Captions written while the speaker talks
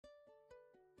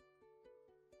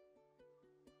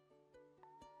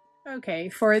Okay,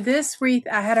 for this wreath,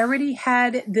 I had already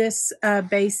had this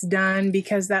base done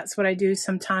because that's what I do.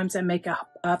 Sometimes I make up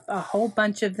a whole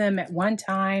bunch of them at one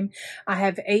time. I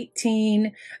have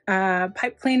 18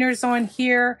 pipe cleaners on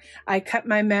here. I cut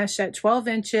my mesh at 12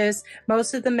 inches.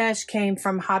 Most of the mesh came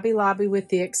from Hobby Lobby with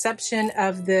the exception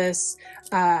of this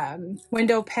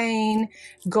window pane,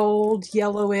 gold,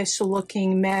 yellowish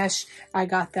looking mesh. I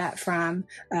got that from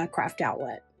Craft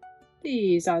Outlet.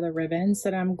 These are the ribbons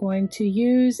that I'm going to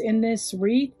use in this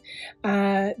wreath.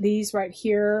 These right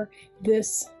here,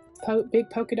 this big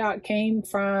polka dot came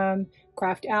from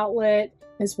Craft Outlet,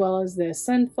 as well as this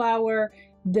sunflower.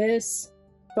 This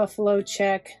buffalo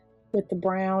check with the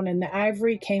brown and the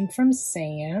ivory came from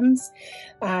Sam's.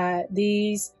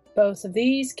 Both of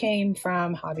these came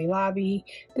from Hobby Lobby.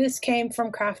 This came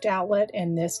from Craft Outlet,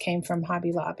 and this came from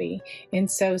Hobby Lobby. And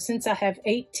so since I have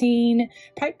 18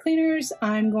 pipe cleaners,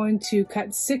 I'm going to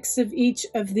cut 6 of each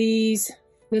of these,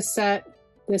 this set,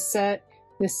 this set,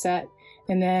 this set,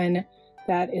 and then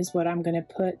that is what I'm going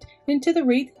to put into the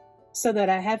wreath so that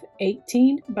I have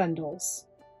 18 bundles.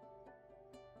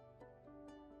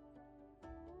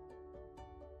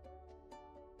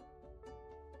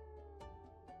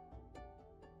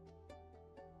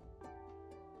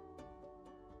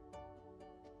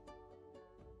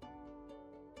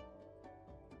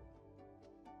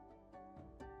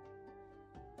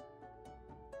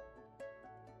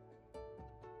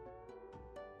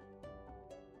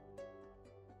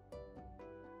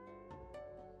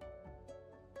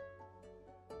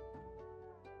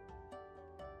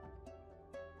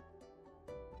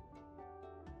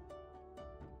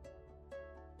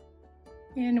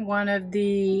 In one of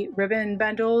the ribbon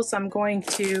bundles, I'm going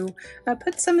to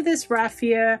put some of this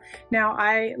raffia. Now,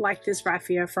 I like this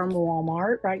raffia from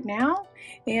Walmart right now,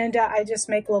 and I just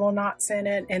make little knots in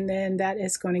it, and then that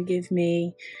is going to give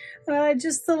me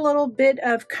just a little bit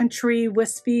of country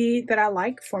wispy that I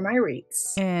like for my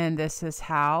wreaths. And this is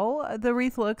how the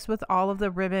wreath looks with all of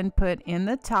the ribbon put in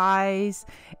the ties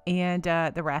and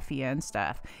the raffia and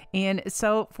stuff. And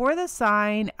so for the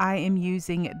sign, I am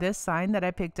using this sign that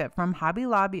I picked up from Hobby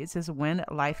Lobby. It says, "When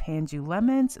life hands you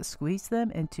lemons, squeeze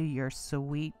them into your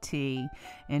sweet tea."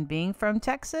 And being from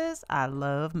Texas, I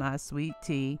love my sweet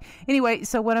tea. Anyway,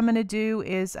 so what I'm going to do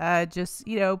is just,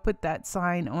 put that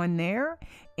sign on there.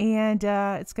 And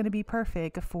it's going to be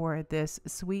perfect for this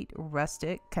sweet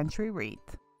rustic country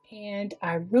wreath. And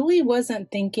I really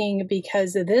wasn't thinking,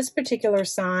 because this particular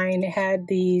sign had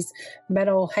these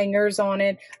metal hangers on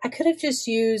it. I could have just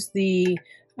used the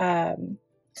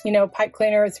pipe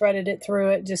cleaner, threaded it through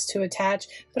it just to attach,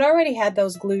 but I already had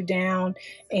those glued down.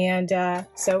 And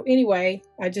so anyway,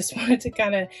 I just wanted to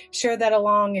kind of share that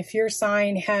along. If your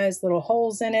sign has little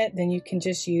holes in it, then you can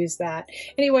just use that.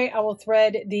 Anyway, I will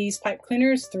thread these pipe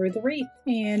cleaners through the wreath.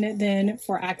 And then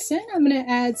for accent, I'm going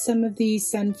to add some of these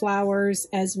sunflowers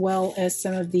as well as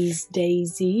some of these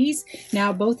daisies.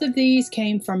 Now, both of these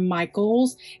came from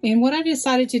Michael's. And what I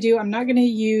decided to do, I'm not going to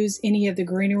use any of the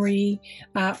greenery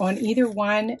on either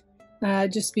one.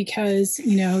 Just because,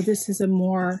 this is a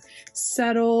more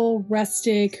subtle,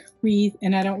 rustic wreath,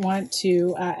 and I don't want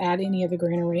to add any of the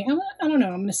greenery. I don't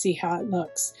know. I'm going to see how it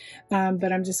looks.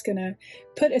 But I'm just going to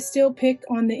put a steel pick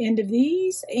on the end of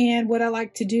these. And what I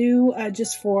like to do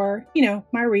just for,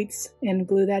 my wreaths, and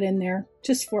glue that in there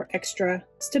just for extra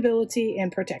stability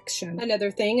and protection.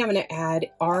 Another thing I'm going to add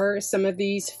are some of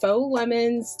these faux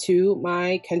lemons to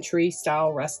my country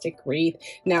style rustic wreath.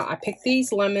 Now, I picked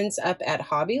these lemons up at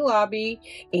Hobby Lobby,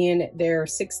 and they're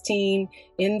 16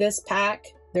 in this pack.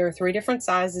 There are 3 different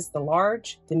sizes: the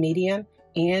large, the medium,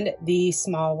 and the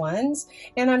small ones.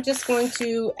 And I'm just going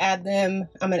to add them.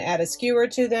 I'm going to add a skewer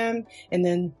to them and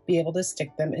then be able to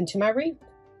stick them into my wreath.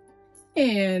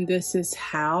 And this is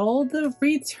how the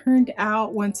wreath turned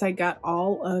out once I got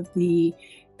all of the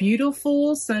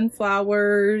beautiful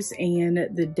sunflowers and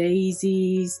the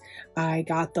daisies. I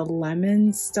got the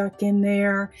lemons stuck in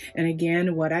there. And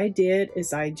again, what I did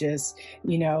is I just,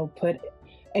 put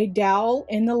a dowel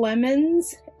in the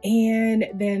lemons, and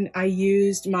then I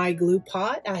used my glue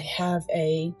pot. I have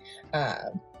a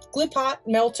glue pot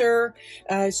melter.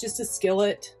 It's just a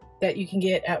skillet that you can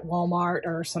get at Walmart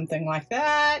or something like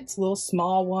that. It's a little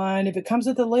small one. If it comes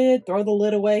with a lid, throw the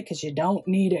lid away because you don't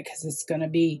need it, because it's going to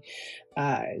be,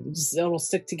 it'll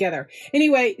stick together.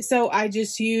 Anyway, so I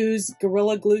just use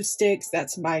Gorilla Glue sticks.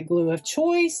 That's my glue of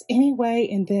choice. Anyway,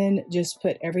 and then just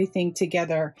put everything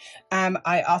together.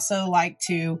 I also like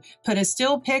to put a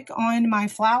steel pick on my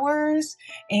flowers,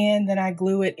 and then I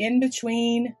glue it in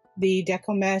between the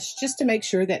deco mesh just to make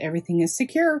sure that everything is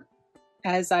secure.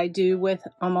 As I do with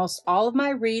almost all of my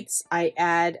wreaths, I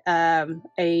add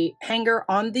a hanger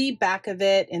on the back of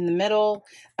it in the middle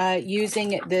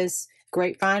using this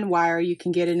grapevine wire. You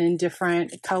can get it in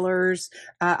different colors.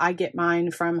 I get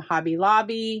mine from Hobby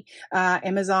Lobby.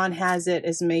 Amazon has it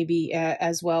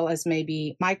as well as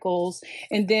maybe Michael's.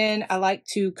 And then I like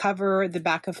to cover the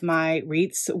back of my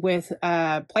wreaths with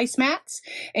placemats.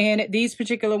 And these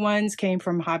particular ones came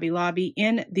from Hobby Lobby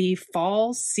in the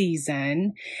fall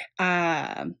season.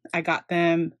 I got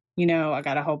them, I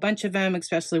got a whole bunch of them,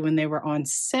 especially when they were on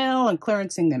sale and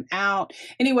clearancing them out.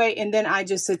 Anyway, and then I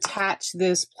just attach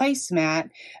this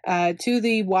placemat to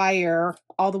the wire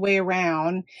all the way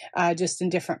around, just in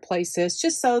different places,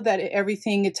 just so that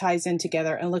everything ties in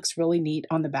together and looks really neat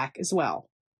on the back as well.